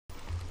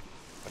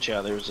Watch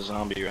out, there was a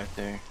zombie right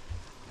there.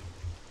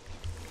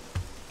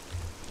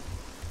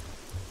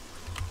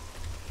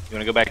 You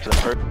wanna go back to the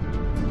first?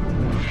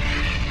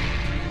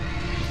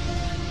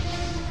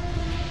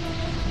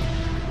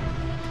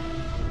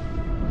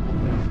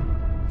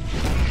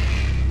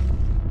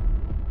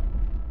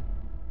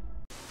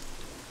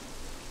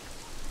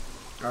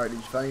 Alright, did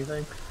you find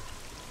anything?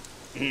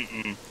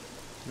 Mm-mm.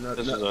 No,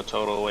 This is a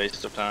total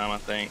waste of time, I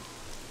think.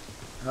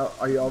 How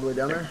are you all the way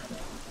down there?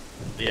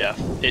 Yeah,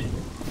 it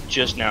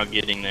just now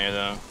getting there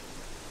though.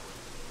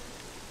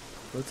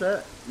 What's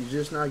that? You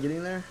just now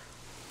getting there?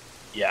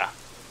 Yeah.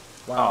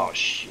 Wow. Oh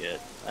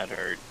shit, that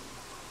hurt.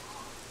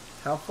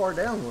 How far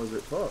down was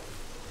it? Fuck.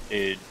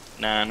 Dude,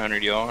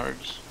 900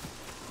 yards.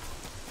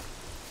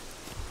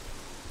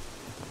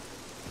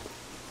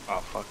 Oh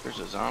fuck, there's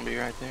a zombie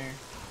right there.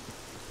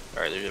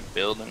 Alright, there's a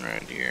building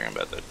right here. I'm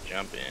about to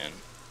jump in.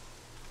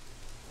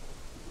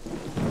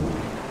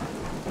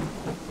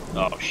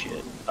 Oh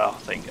shit. Oh,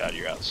 thank God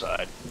you're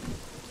outside.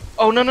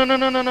 Oh, no, no, no,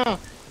 no, no, no.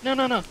 No,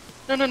 no, no.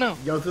 No, no, no.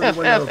 Go through the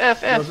window.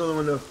 Go through the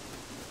window.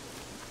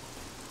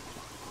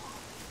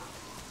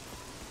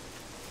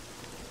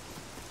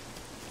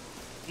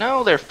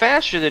 No, they're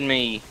faster than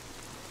me.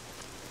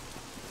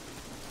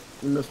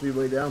 You must be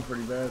way down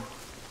pretty bad.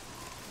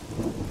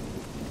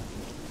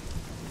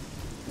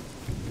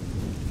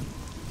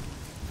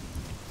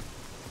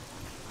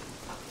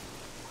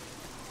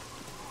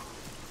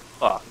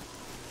 Fuck.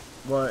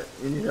 What?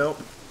 You need help?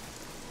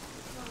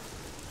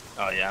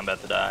 Oh yeah, I'm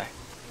about to die.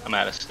 I'm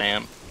out of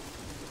stamp.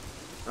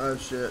 Oh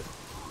shit.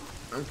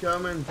 I'm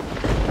coming.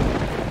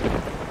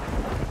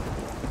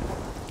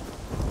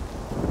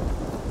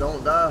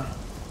 Don't die.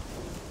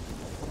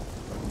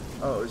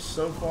 Oh, it's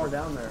so far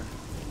down there.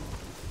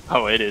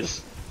 Oh, it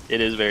is.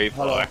 It is very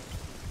Hold far. on.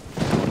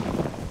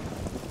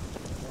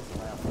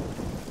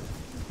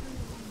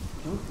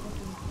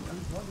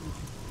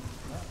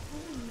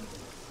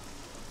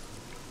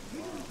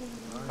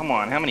 Come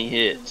on, how many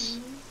hits?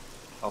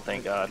 Oh,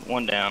 thank God.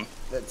 One down.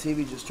 That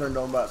TV just turned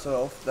on by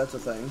itself. That's a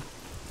thing.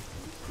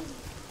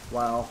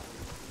 Wow.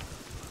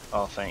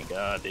 Oh, thank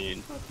God,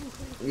 dude.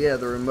 Yeah,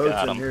 the remote's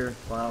Got in him. here.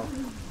 Wow.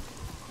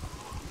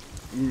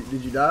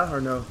 Did you die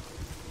or no?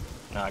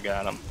 No, I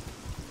got him.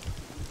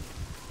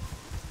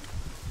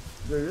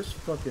 Dude, this is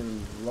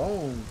fucking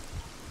long.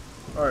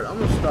 Alright, I'm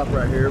gonna stop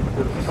right here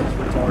because this is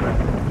retarded.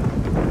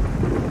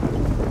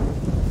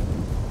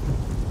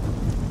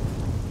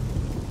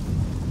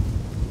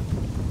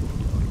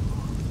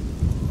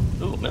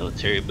 Ooh,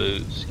 military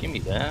boots. Give me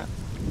that.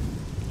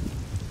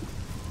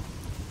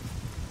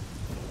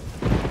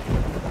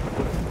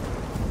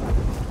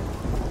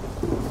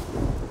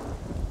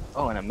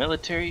 Oh, and a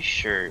military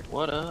shirt.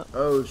 What up?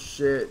 Oh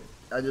shit.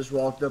 I just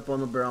walked up on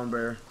the brown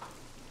bear.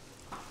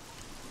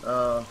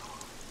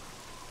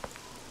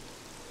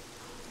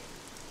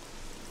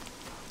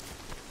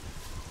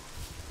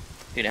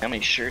 Dude, how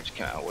many shirts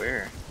can I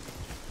wear?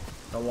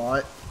 A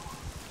lot.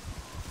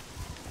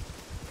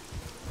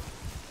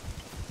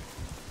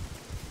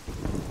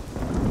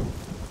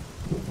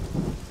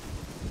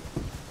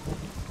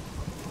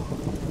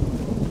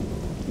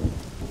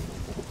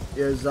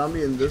 Yeah,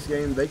 zombie in this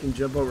game, they can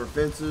jump over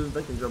fences,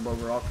 they can jump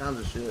over all kinds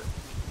of shit.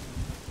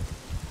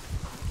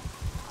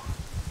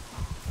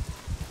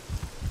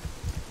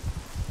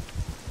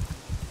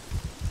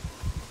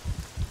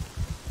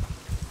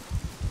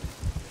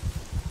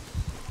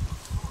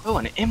 Oh,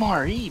 an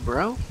MRE,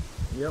 bro.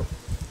 Yep.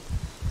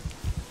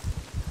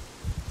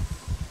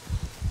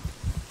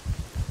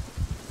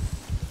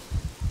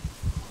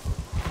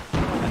 I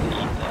can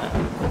eat that.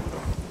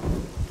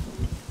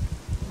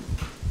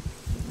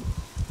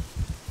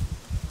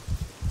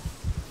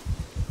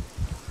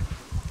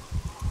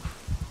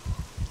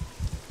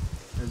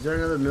 Is there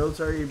another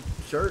military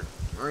shirt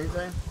or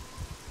anything?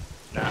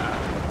 Nah.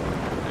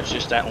 There's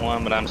just that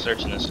one, but I'm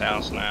searching this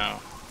house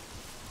now.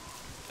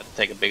 Got to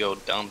take a big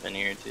old dump in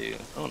here, too.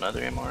 Oh,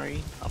 another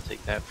MRE. I'll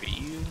take that for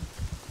you.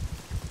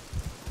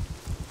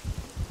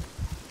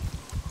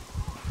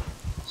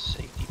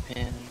 Safety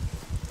pin.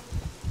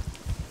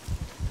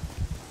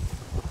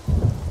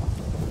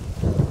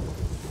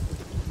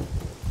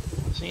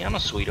 See, I'm a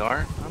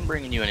sweetheart. I'm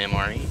bringing you an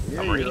MRE.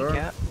 Yeah, a you Marine are.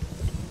 cap.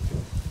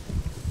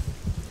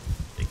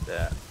 Take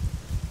that.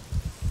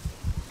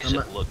 Because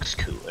it looks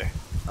cooler.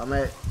 I'm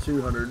at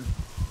 200.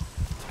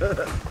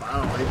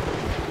 Finally.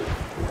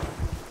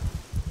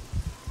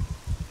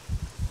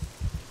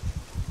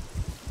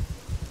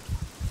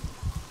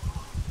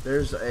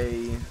 There's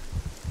a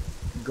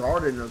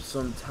garden of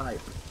some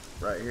type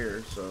right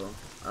here, so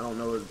I don't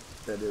know what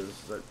that is.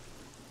 That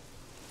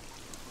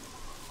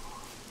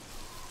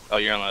Oh,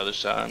 you're on the other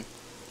side.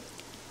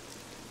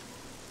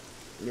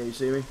 yeah, you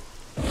see me?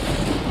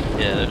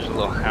 Yeah, there's a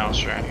little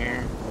house right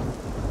here.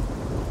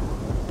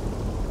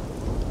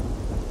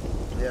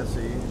 Yeah,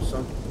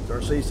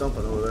 see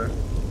something over there.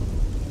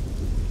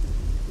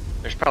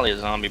 There's probably a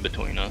zombie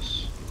between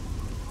us.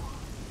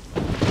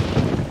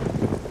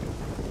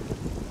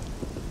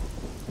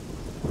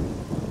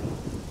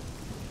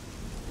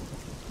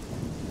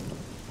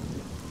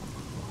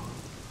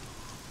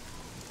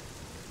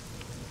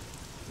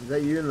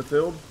 that you in the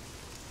field?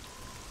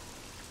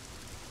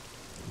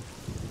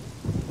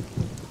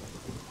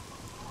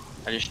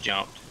 I just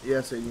jumped. Yeah,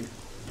 I see you.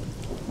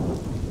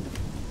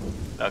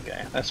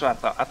 Okay, that's what I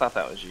thought. I thought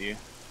that was you.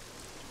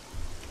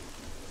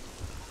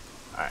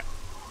 Alright.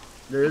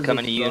 There is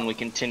Coming a to you, and drop. we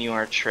continue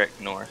our trek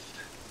north.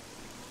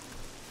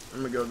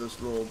 I'm gonna go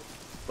this little,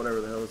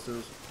 whatever the hell this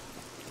is.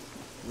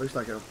 Looks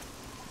like a,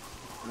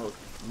 well,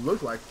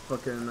 looked like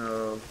fucking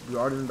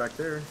garden back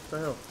there. What the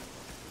hell?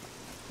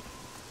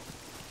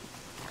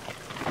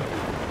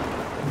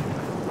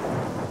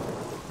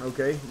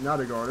 Okay, not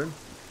a garden.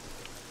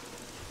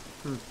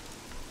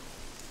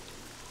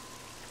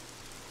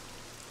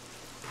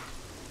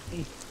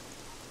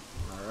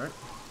 Alright.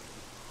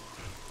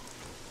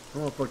 I'm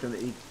gonna fucking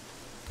eat.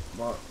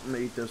 Well, I'm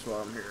gonna eat this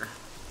while I'm here.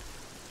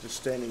 Just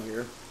standing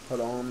here.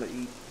 Hold on, I'm gonna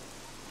eat.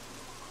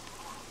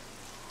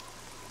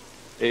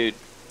 Dude,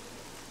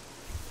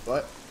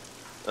 What?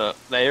 the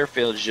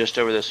airfield is just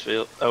over this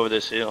field, over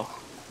this hill.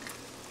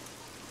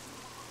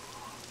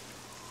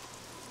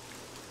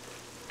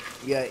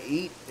 You gotta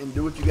eat and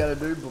do what you gotta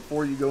do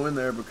before you go in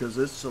there because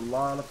it's a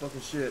lot of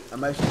fucking shit. I'm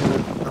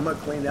gonna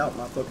clean out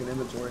my fucking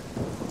inventory.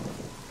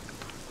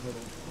 Hold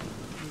on.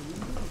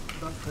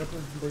 Dr.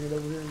 Pepper, bring it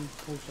over here and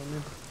pour some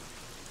in.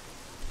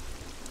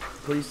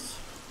 Please.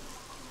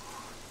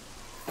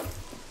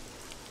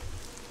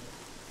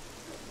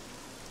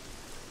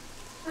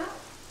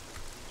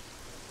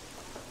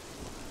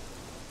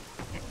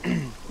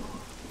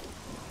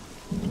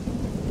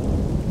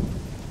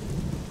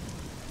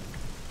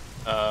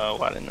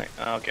 Why didn't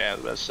I? Okay, I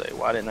was about to say,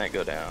 why didn't that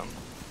go down?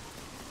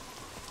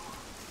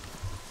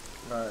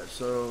 Alright,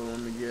 so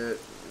I'm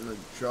gonna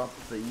drop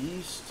the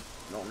yeast.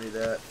 Don't need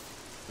that.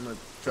 I'm gonna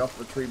drop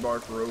the tree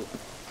bark rope.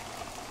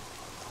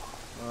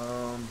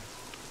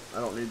 I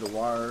don't need the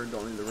wire,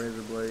 don't need the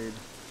razor blade.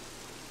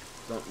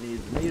 Don't need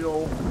the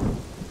needle.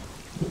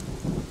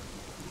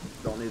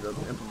 Don't need the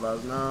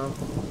improvised knife.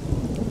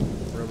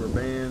 Rubber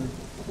band.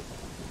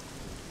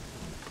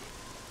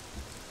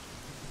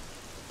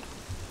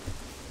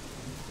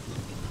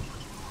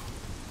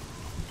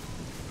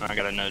 I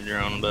got another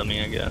drone above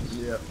me, I guess.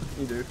 Yeah,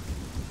 you do.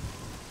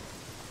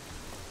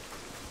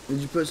 Did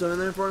you put some in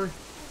there for me?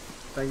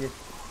 Thank you.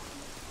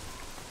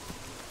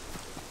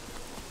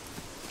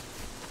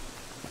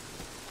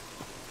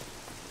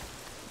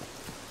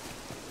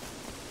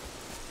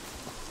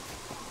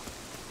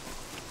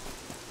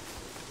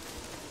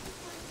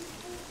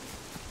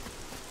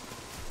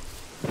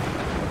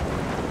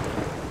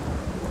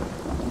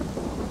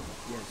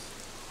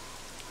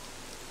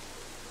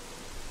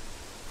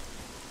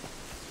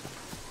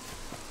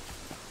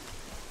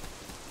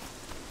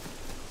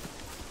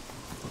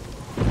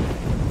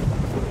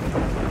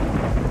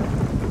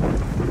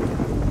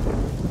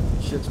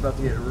 Shit's about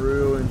to get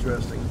real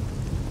interesting.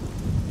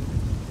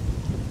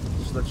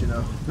 Just let you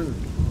know.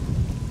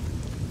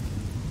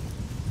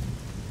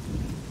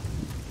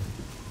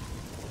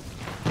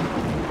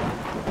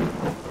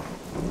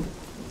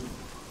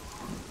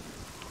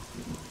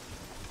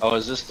 Oh,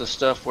 is this the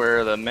stuff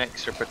where the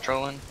mechs are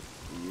patrolling?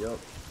 Yep.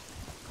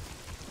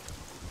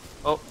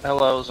 Oh,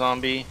 hello,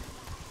 zombie.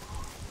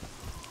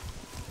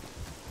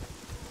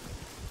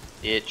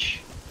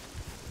 Itch.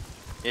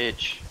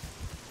 Itch.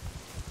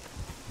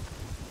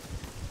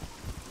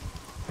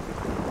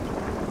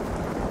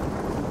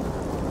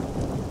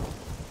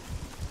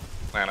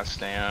 Out of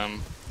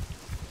stem.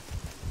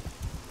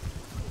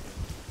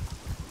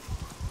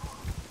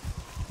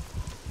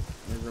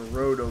 There's a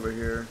road over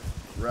here,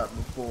 right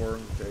before.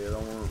 Okay, I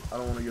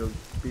don't want to go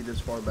be this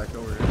far back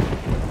over here.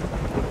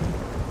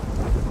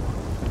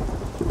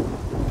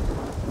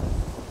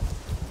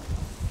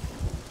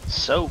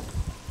 Soap.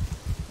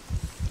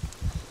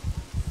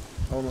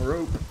 On the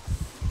rope.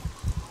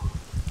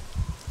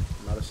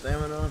 I'm out of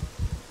stamina.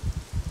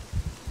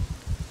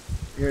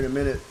 Here in a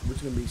minute, we're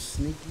just gonna be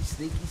sneaky,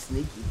 sneaky,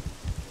 sneaky.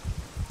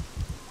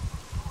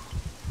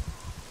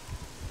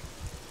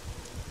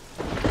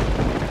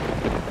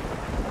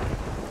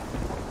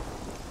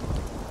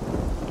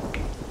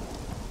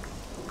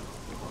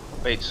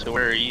 Wait, so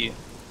where are you?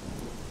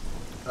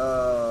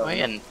 Oh,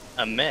 and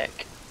a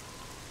mech.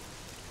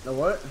 The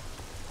what?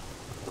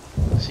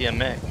 I see a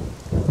mech.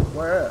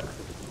 Where at?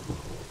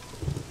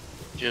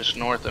 Just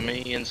north of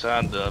me,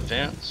 inside the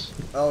fence.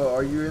 Oh,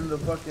 are you in the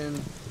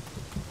fucking...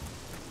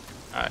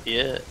 Not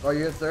yet. Are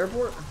you at the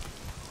airport?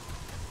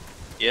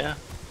 Yeah.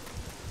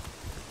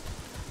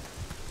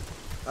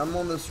 I'm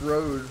on this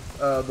road,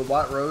 the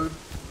white road,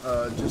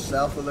 just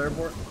south of the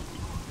airport.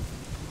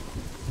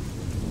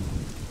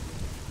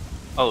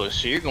 Oh,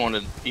 so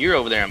you're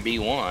over there on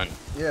B1.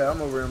 Yeah,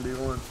 I'm over in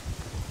B1.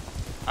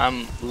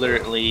 I'm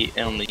literally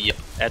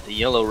at the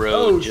yellow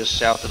road, just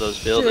south of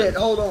those buildings. Shit,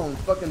 hold on,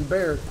 fucking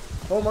bear.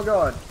 Oh my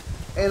god.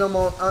 And I'm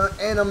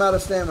out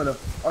of stamina.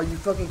 Are you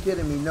fucking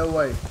kidding me? No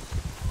way.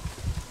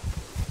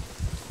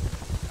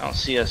 I don't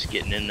see us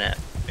getting in that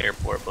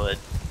airport, bud.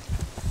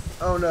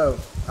 Oh no,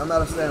 I'm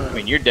out of stamina. I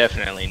mean, you're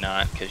definitely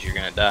not, because you're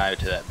gonna die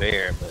to that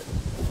bear, but...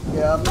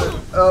 Yeah, I'm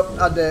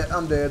dead.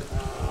 I'm dead.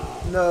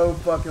 No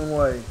fucking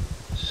way.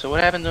 So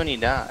what happens when you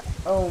die?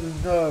 Oh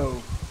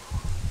no.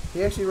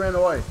 He actually ran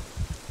away.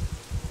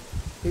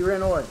 He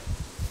ran away.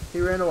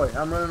 He ran away.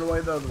 I'm running away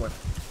the other way.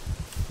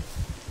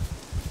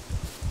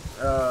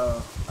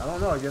 I don't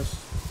know, I guess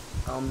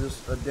I'm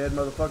just a dead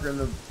motherfucker in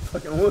the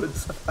fucking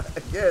woods, I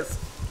guess.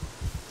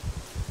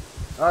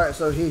 Alright,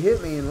 so he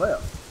hit me and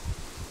left.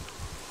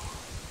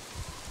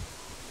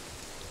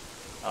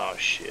 Oh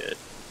shit.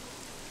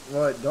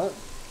 What, don't...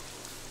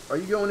 Are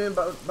you going in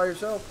by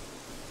yourself?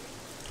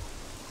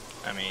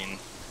 I mean,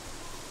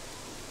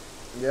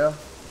 Yeah.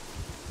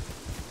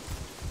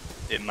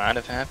 it might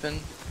have happened.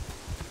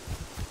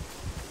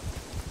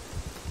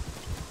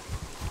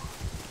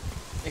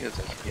 I think it's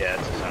a, yeah,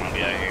 it's a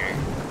zombie out here.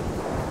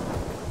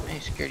 I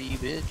ain't scared of you,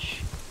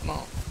 bitch. Come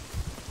on.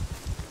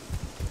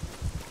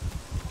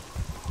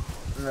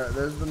 Alright,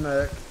 there's the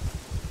neck.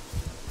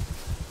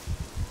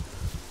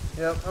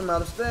 Yep, I'm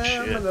out of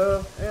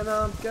stamina, and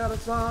I've got a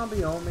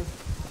zombie on me.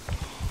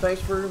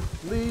 Thanks for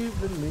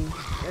leaving me,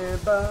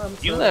 and by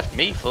myself. You left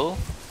me, fool.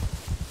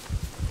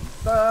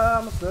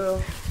 By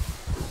myself.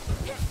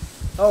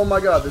 Oh my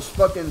god, there's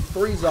fucking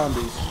 3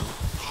 zombies.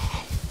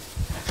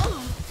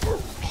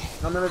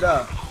 I'm gonna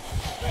die.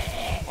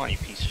 Come on, you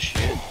piece of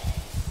shit.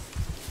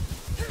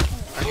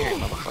 Right here,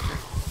 motherfucker.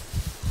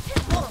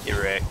 Get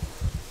wrecked.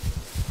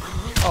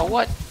 Oh,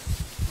 what?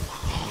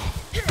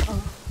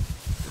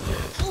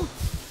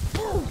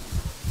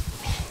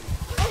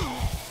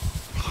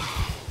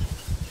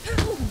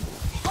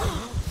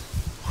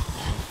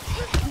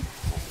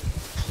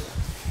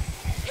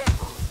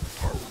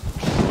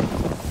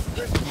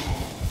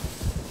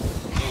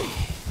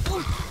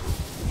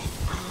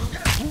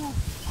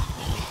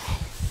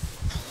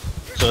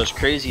 So as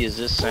crazy as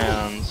this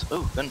sounds,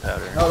 oh,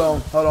 gunpowder.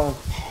 Hold on.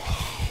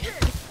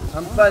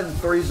 I'm fighting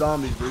 3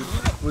 zombies, dude,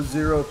 with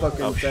 0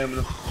 fucking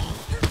stamina.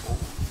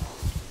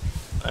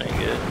 That ain't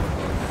good.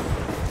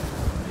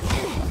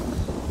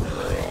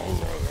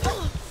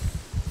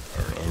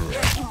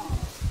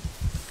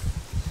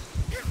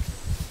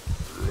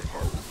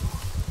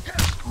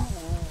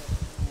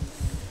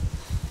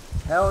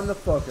 How in the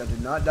fuck I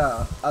did not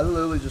die? I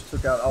literally just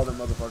took out all them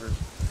motherfuckers.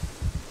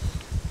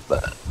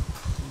 But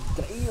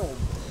Damn.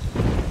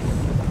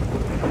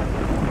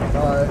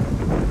 Alright.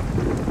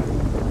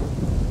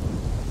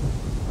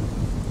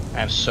 I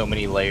have so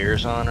many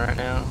layers on right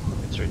now.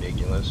 It's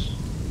ridiculous.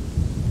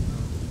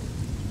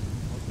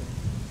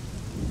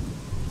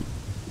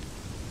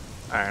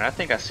 Alright, I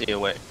think I see a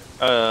way.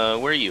 Where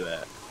are you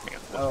at? Hang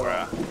on, that's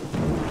where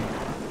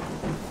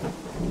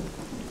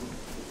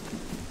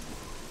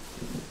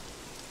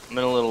I'm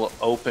in a little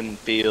open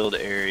field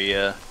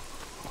area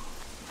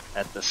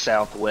at the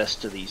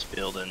southwest of these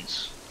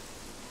buildings.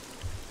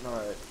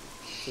 Alright.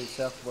 So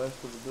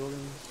southwest of the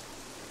buildings?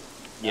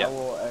 Yeah.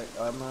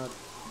 I'm not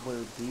where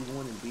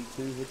B1 and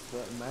B2 hits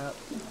that map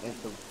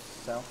at the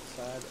south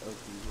side of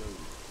the road.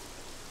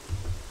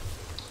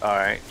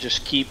 Alright,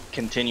 just keep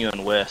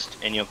continuing west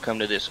and you'll come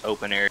to this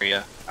open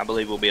area. I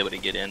believe we'll be able to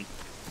get in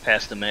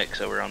past the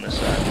mechs over on this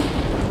side.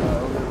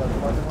 Over there by the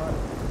parking lot?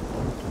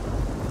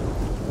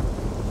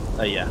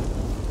 Yeah.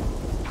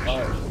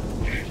 Alright.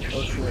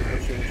 Oh shit.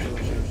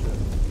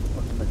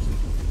 Fucking Mexican.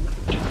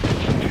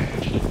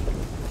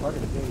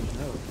 Target engaged,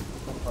 no.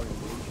 Not target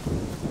engaged.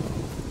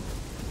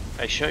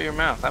 Hey, shut your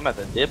mouth. I'm about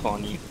to dip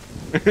on you.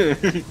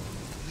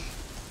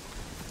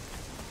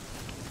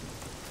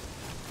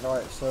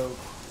 Alright, so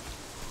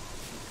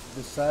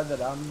the side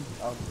that I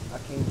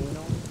came in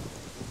on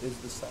is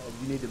the side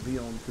you need to be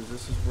on because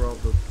this is where all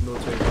the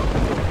military are.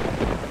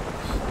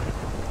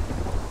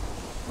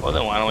 Well,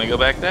 then why don't we go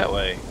back that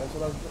way? That's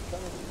what I was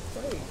trying to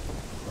say.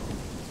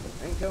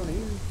 I ain't coming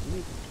here. You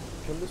need to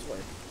come this way.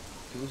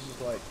 So this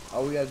is like,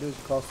 all we gotta do is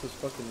cross this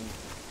fucking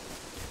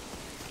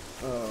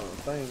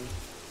thing.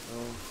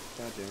 Oh,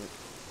 god damn it.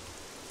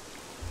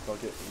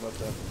 Fuck it. Let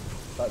that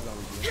fight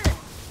zombies in.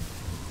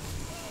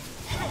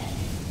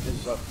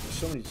 There's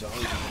so many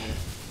zombies in here.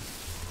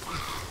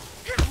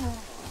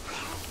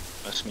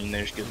 Must mean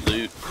there's good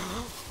loot.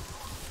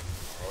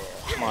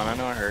 Come on, I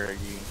know I heard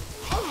you.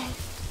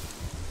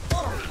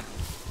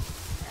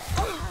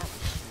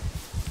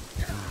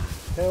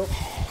 Help.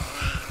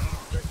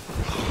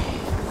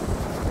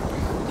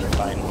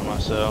 Fighting with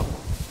myself.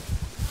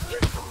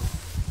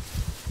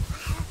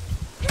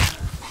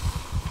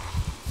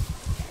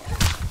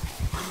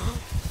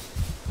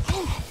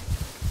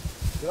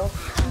 Get off.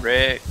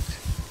 Wrecked.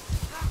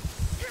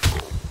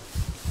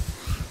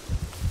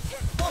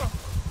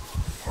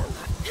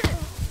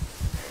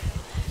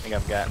 I think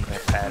I've gotten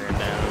that pattern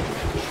down.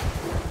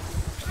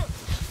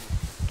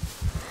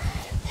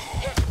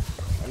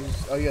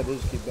 All you gotta do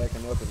is keep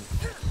backing up and...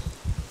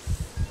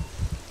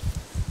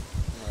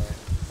 Alright.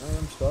 I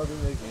am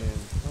starting again.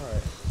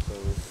 Alright, so...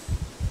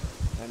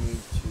 I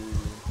need to...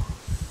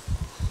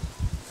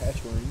 patch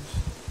wounds.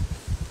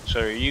 So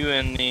are you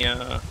in the,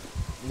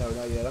 No,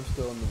 not yet. I'm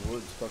still in the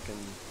woods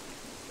fucking...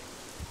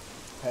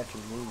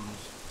 patching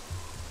wounds.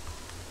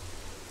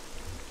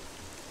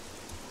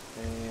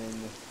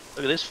 And...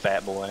 look at this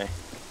fat boy.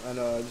 I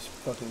know, I just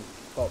fucking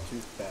fought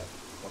 2 fat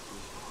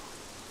fuckers.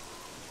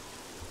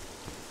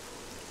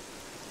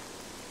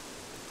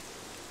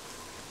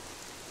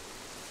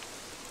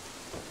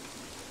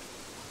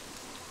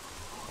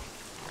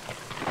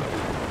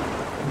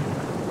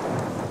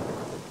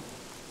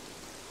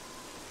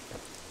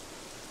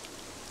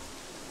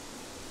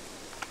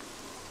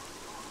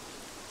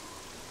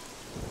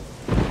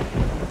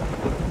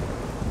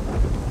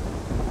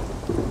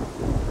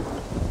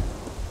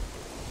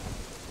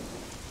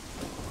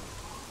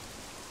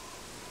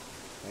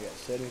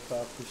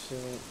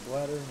 75%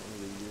 bladder,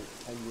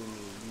 and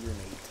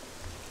urinate.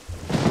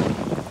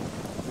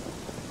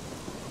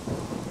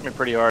 It's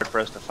pretty hard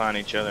for us to find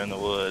each other in the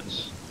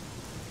woods.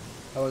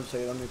 I would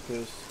say, let me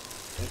piss.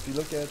 If you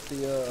look at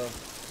the,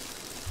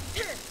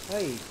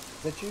 hey, is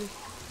that you?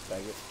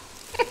 Faggot.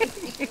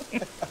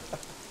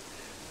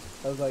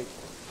 I was like,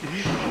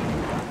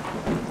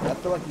 I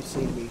feel like you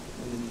seen me,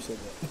 and then you said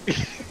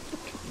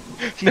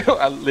that. No,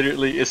 I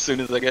literally, as soon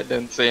as I got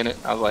done saying it,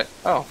 I was like,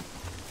 oh.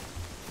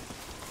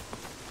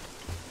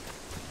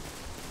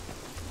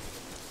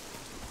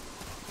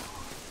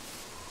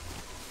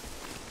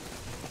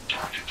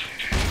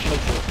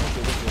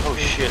 Oh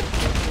shit.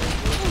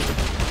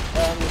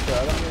 I'm gonna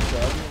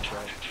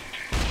try.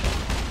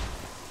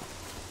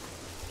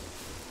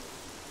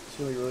 It's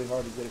really, really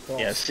hard to get across.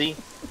 Yeah, see?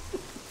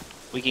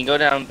 We can go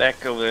down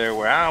back over there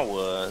where I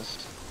was.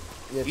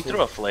 Yeah, You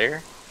throw a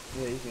flare?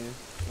 Yeah, you can.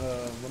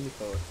 Let me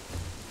throw it.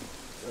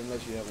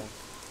 Unless you have one.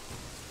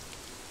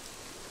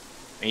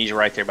 He's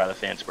right there by the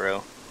fence,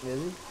 bro. Is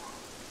he?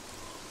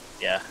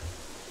 Yeah.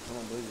 I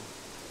don't believe you.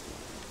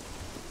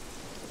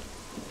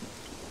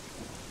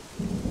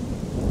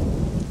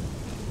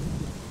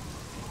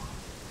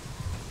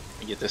 Let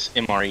me get this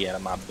MRE out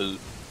of my boot.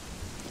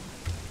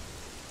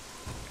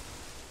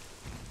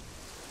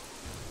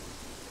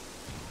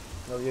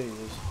 Oh yeah, he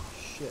is.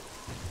 Shit.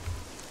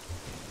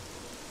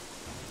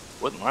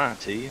 Wouldn't lie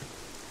to you.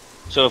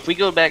 So if we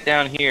go back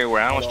down here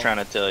where I was trying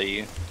to tell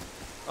you.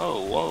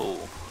 Oh, whoa.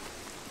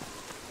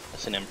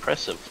 That's an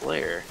impressive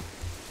flare.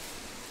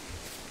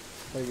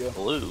 There you go.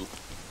 Blue.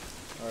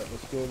 Alright,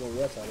 let's get a little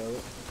rats out of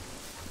it.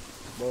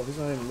 Well, he's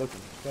not even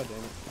looking. God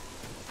damn it.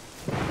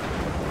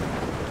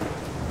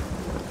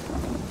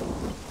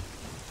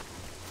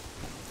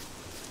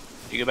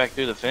 You go back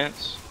through the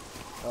fence?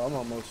 Oh, I'm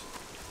almost.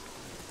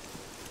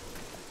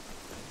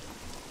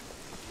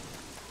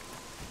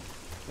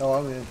 Oh,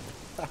 I'm in.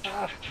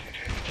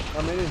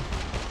 I'm in.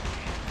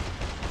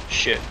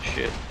 Shit.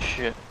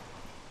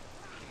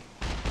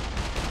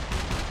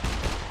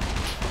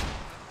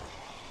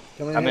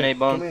 I'm in a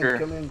bunker.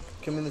 Come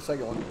in the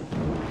second one.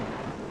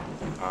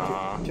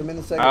 Come in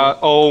the second one.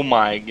 Oh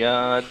my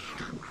god.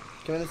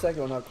 Come in the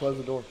second one, I'll close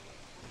the door.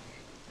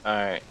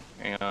 Alright,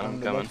 hang on,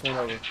 I'm coming. The next one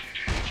over.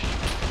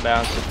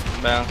 Bounce.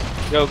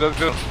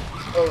 Go.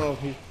 Oh no,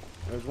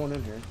 there's one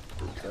in here.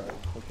 Sorry,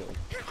 okay.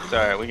 It's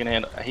alright, we can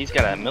handle. He's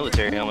got a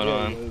military helmet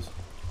on. He is.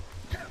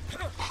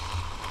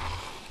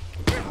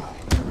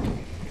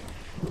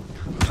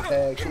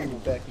 Tag 2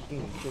 back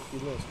again. Check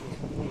your list.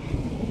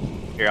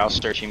 Here, I'll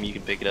search him, you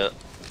can pick it up.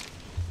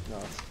 No.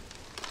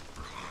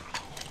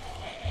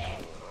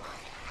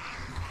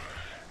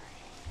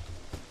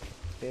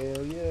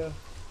 Hell yeah.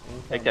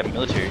 Take that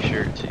military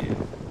shirt too.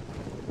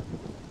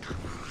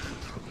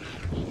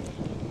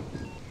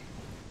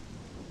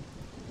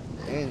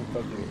 And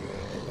fucking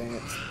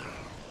pants.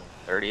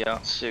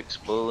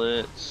 30-06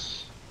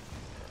 bullets.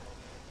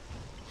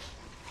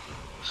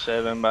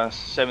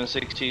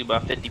 7.62 by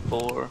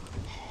 54.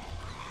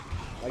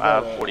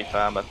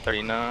 545 by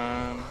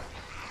 39.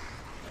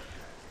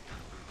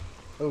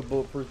 Oh,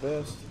 bulletproof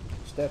vest.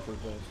 Stat-proof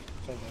vest.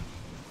 Same thing.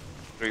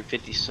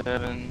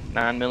 357.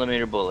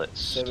 9mm bullets.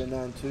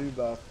 792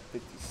 by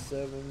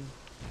 57.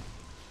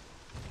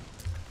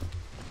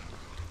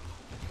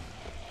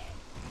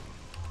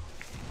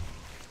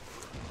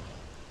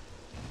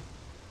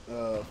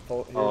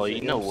 Oh,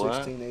 you know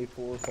what?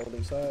 16A4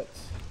 folding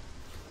sights.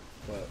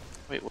 But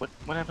wait, what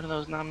happened to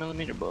those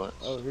 9mm bullets?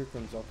 oh, here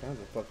comes all kinds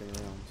of fucking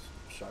rounds.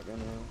 Shotgun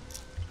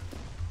rounds.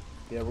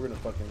 Yeah, we're gonna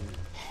fucking.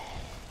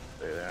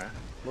 There.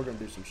 We're gonna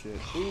do some shit.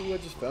 Ooh, I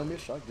just found me a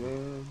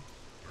shotgun.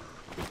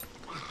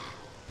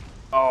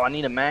 Oh, I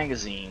need a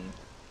magazine.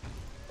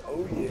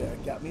 Oh yeah,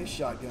 got me a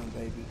shotgun,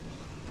 baby.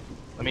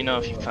 Let me know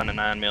if you found a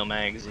 9mm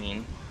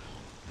magazine.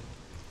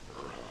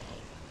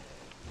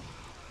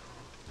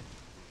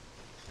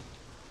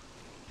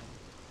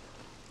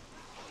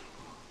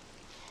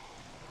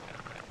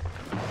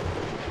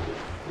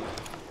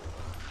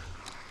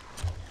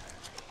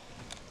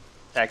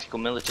 Tactical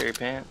military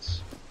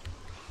pants.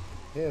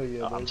 Hell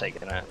yeah, I'm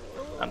taking it.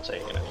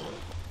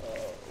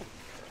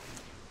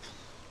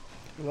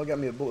 Well, I got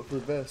me a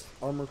bulletproof vest,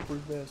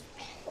 armor-proof vest.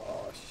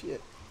 Oh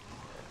shit.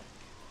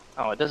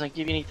 Oh, it doesn't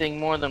give you anything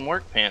more than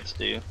work pants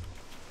do.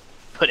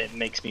 But it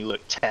makes me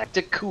look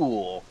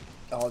tactical.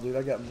 Oh dude,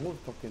 I got more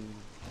fucking.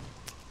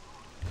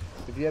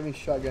 If you have any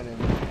shotgun in,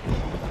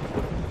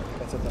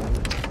 that's a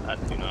thing. I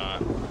do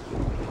not.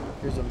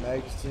 Here's a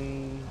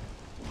magazine.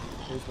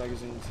 Here's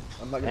magazines.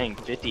 I'm not gonna. Dang,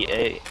 50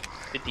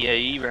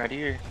 AE right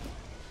here.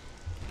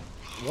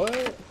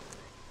 What?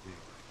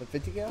 A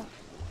 50 cal?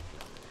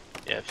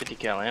 Yeah, 50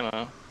 cal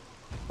ammo.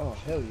 Oh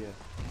hell yeah!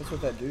 That's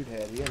what that dude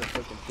had. He had a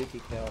fucking 50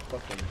 cal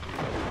fucking.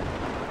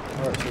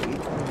 All right, so each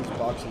one of these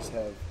boxes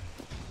have.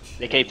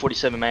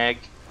 AK-47 mag.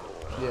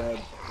 Yeah,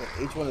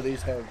 each one of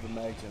these have the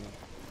mags in them.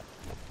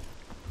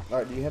 All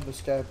right, do you have the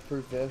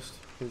sky-proof vest?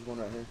 Here's one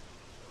right here.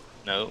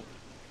 No.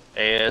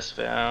 AS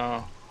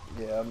Val.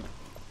 Yeah,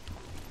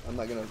 I'm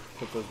not gonna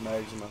put those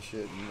mags in my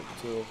shit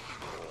until.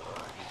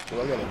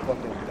 Well, I got a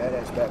fucking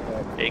badass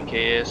backpack.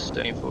 AKS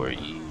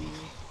 74E.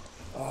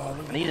 Oh,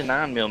 I need a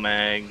 9mm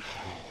mag.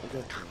 I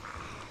got you.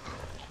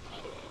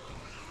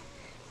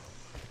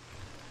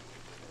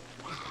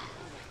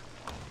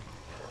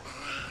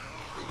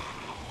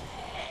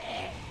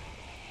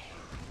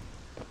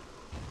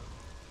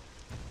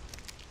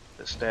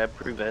 The stab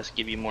proof vest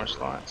give you more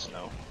slots?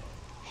 No.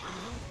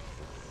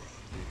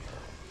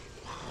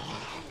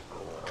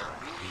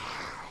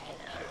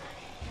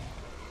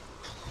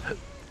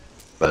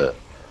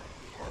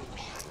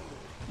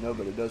 No,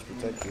 but it does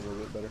protect you a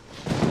little bit better.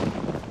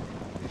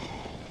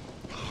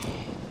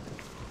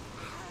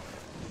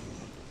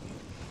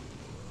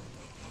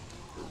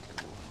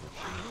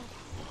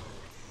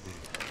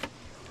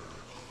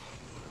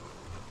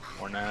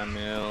 More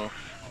 9mm.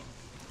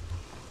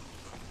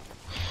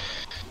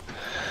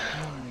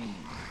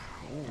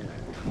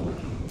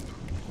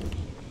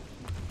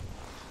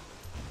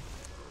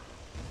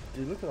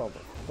 Dude, look at all the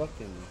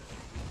fucking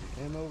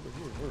ammo over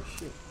here. Oh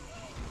shit.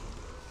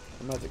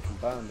 I'm about to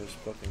combine this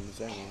fucking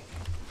ammo.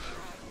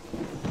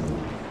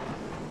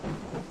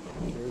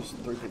 Here's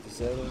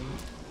 357.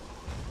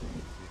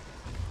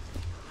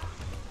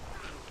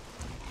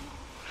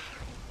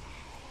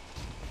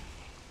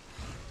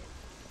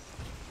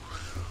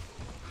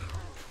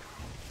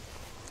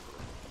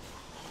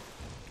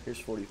 Here's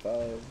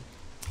 45.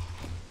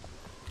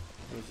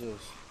 What's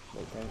this?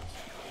 No pants.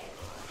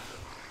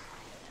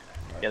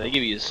 Yeah, they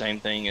give you the same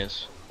thing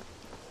as.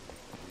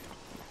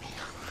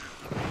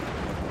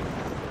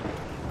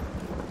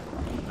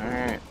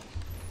 Alright.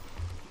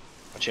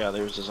 Watch out,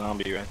 there's a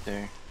zombie right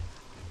there.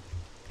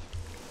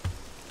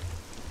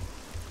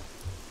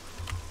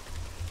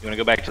 You wanna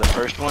go back to the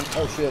first one?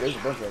 Oh shit, there's a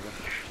bunch of them.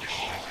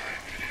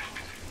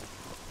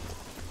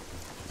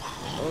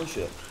 Oh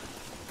shit.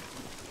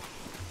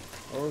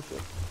 Oh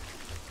shit.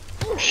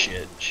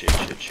 Shit, shit,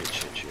 shit, shit,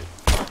 shit, shit.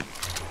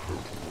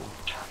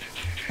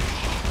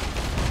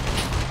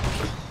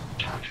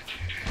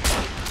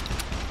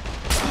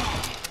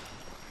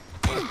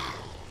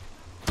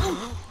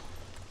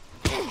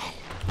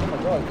 Oh my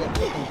god,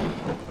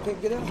 I can't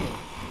get out here.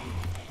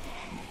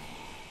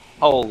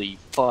 Holy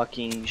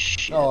fucking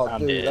shit, Oh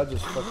I'm dude, dead. I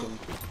just fucking...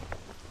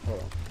 Hold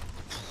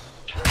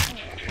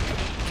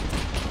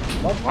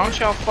on. Why don't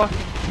y'all fucking...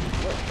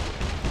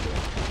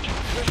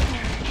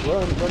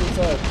 Run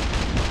inside.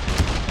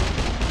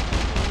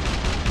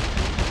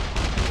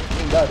 You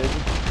didn't die, did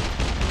you?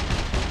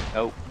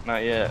 Nope,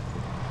 not yet.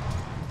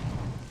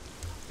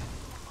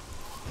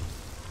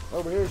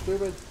 Over here,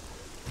 stupid.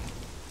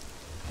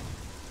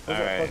 Where's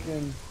that Alright.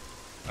 fucking...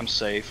 I'm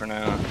safe for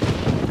now.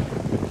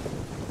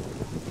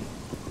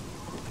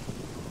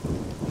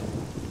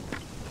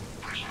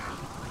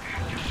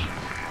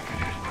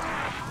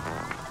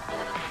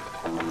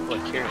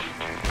 Look here.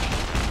 Here,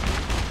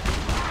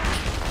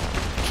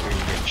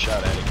 you're getting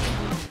shot at again.